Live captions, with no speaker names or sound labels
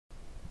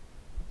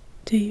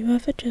Do you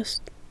ever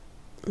just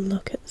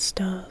look at the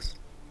stars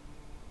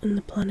and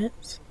the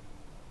planets?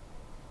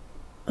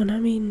 And I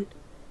mean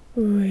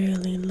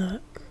really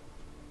look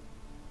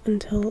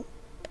until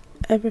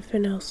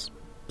everything else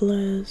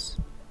blurs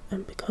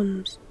and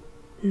becomes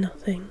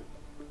nothing.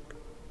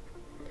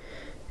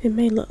 It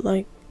may look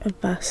like a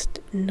vast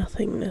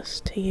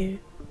nothingness to you,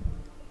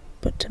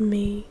 but to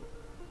me,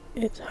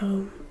 it's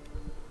home.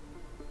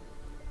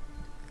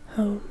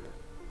 Home.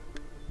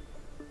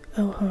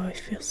 Oh, how I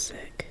feel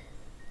sick.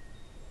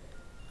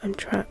 I'm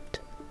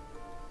trapped.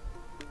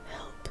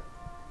 Help.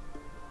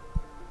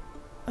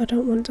 I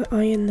don't want to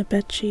iron the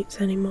bed sheets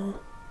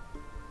anymore.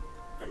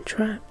 I'm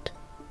trapped.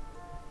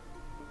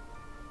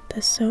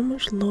 There's so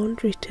much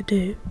laundry to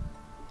do,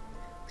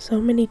 so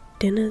many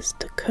dinners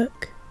to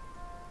cook,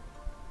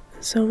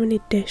 and so many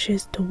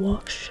dishes to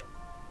wash.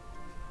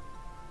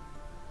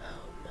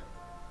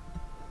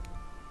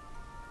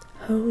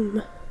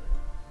 Home.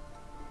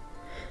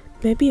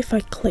 Maybe if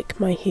I click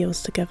my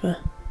heels together.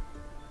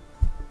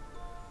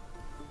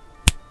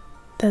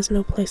 There's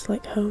no place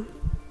like home.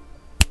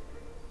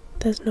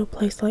 There's no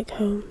place like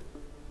home.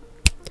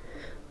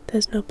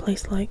 There's no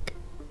place like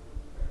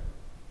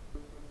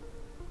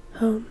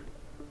home.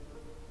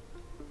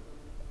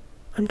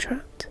 I'm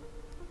trapped.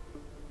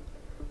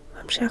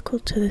 I'm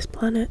shackled to this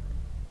planet.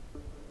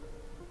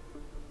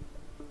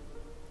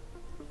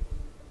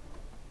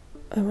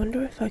 I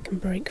wonder if I can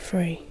break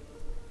free.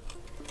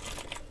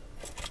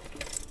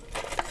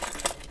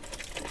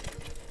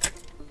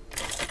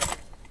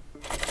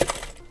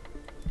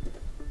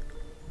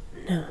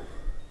 No.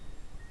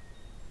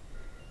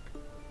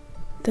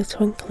 The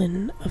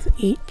twinkling of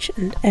each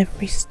and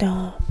every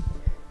star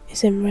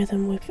is in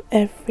rhythm with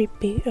every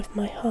beat of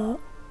my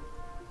heart.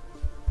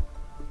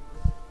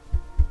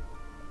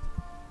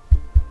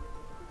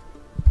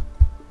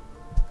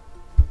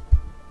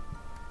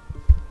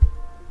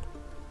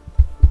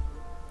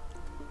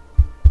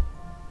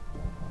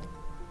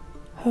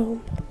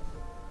 Home.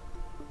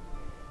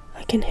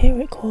 I can hear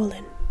it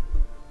calling.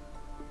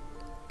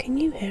 Can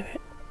you hear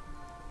it?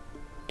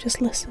 Just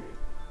listen.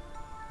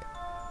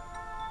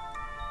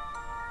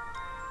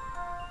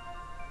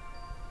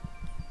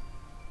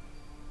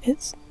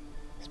 It's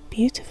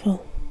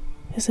beautiful,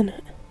 isn't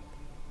it?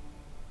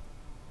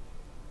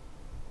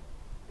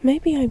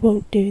 Maybe I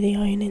won't do the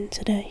ironing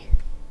today.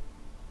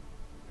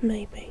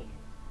 Maybe.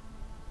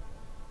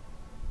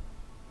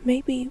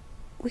 Maybe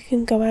we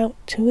can go out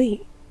to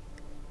eat,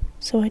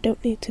 so I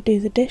don't need to do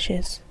the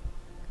dishes.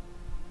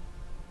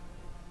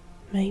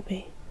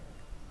 Maybe.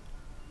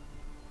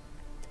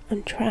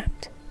 I'm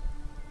trapped.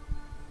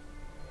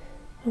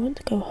 I want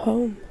to go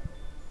home.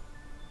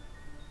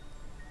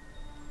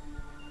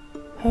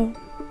 Home.